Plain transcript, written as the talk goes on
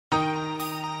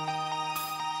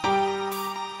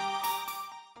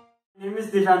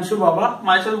is Dishanshu Baba,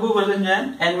 Myself Gurvardhan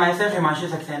Jain. And myself Himanshu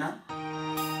Saxena.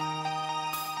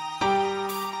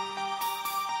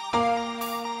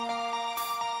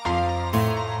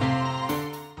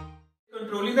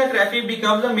 Controlling the traffic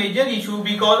becomes a major issue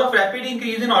because of rapid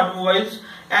increase in automobiles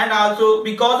and also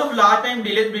because of large time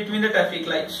delays between the traffic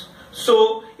lights.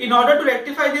 So, in order to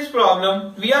rectify this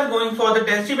problem, we are going for the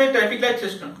density-based traffic light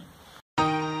system.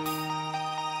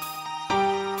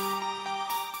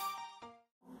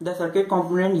 The circuit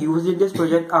components used in this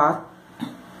project are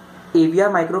AVR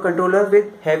microcontroller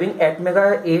with having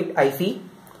 8MB IC,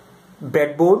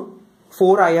 breadboard,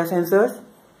 4 IR sensors,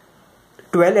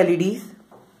 12 LEDs,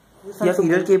 some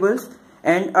serial cables,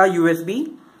 and a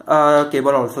USB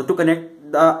cable also to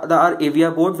connect our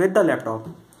AVR board with the laptop.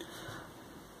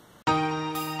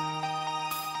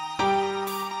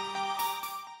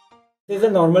 This is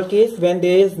a normal case when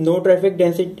there is no traffic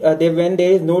density, when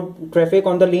there is no traffic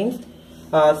on the lanes.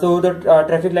 So the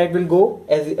traffic light will go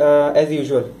as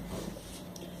usual.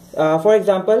 For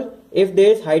example, if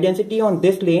there is high density on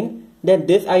this lane, then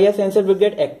this IR sensor will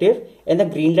get active, and the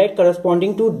green light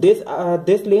corresponding to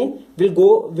this lane will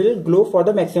glow for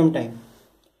the maximum time.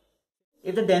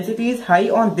 If the density is high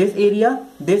on this area,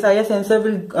 this IR sensor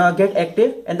will get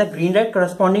active, and the green light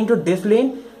corresponding to this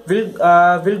lane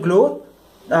will glow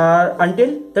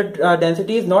until the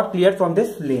density is not cleared from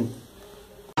this lane.